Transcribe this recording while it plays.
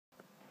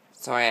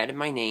So I added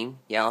my name,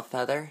 Yellow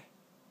Feather.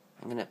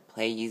 I'm gonna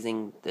play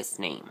using this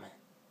name.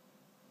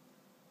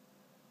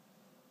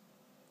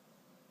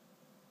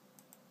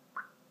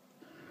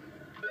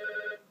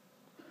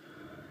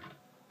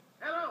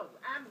 Hello,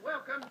 and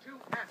welcome to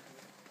Acme.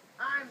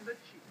 I'm the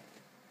chief.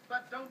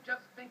 But don't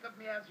just think of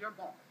me as your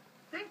boss.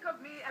 Think of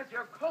me as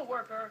your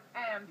co-worker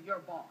and your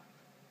boss.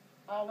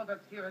 All of us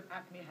here at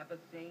Acme have the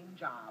same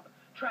job,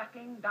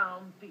 tracking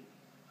down thieves.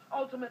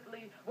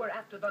 Ultimately, we're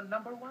after the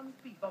 #1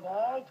 thief of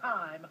all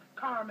time,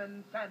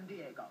 Carmen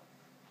Sandiego.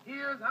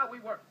 Here's how we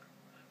work.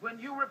 When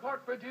you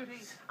report for duty,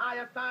 I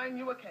assign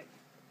you a case.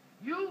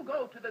 You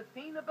go to the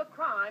scene of the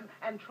crime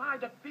and try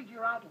to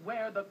figure out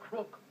where the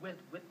crook went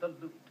with the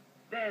loot.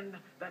 Then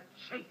the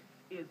chase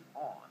is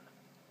on.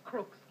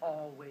 Crooks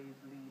always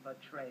leave a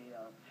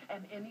trail,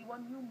 and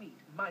anyone you meet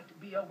might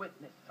be a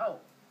witness. So,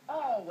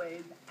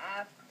 always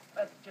ask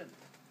questions.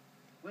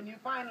 When you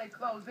finally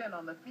close in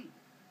on the thief,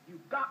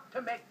 you've got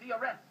to make the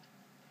arrest.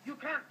 You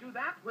can't do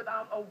that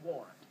without a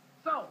warrant.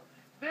 So,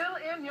 fill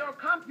in your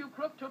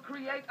CompuCrook to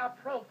create a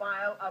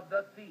profile of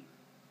the thief.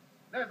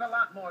 There's a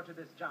lot more to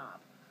this job,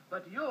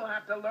 but you'll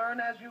have to learn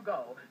as you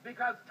go,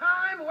 because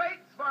time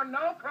waits for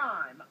no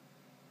crime.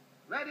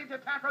 Ready to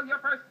tackle your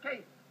first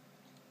case?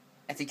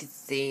 As you can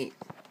see,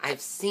 I've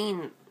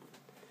seen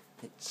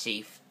the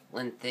Chief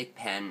Lynne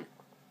Thigpen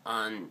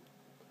on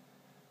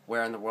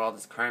Where in the World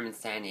is Carmen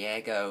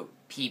Sandiego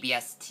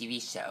PBS TV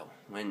show.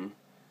 When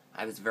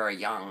I was very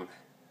young,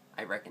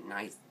 I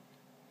recognized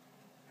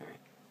her.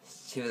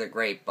 She was a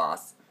great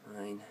boss of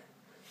mine.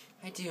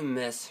 I do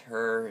miss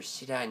her.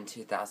 She died in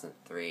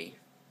 2003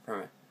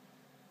 from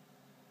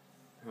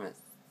a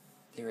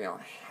serial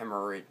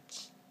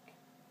hemorrhage.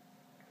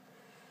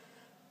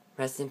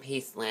 Rest in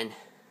peace, Lynn.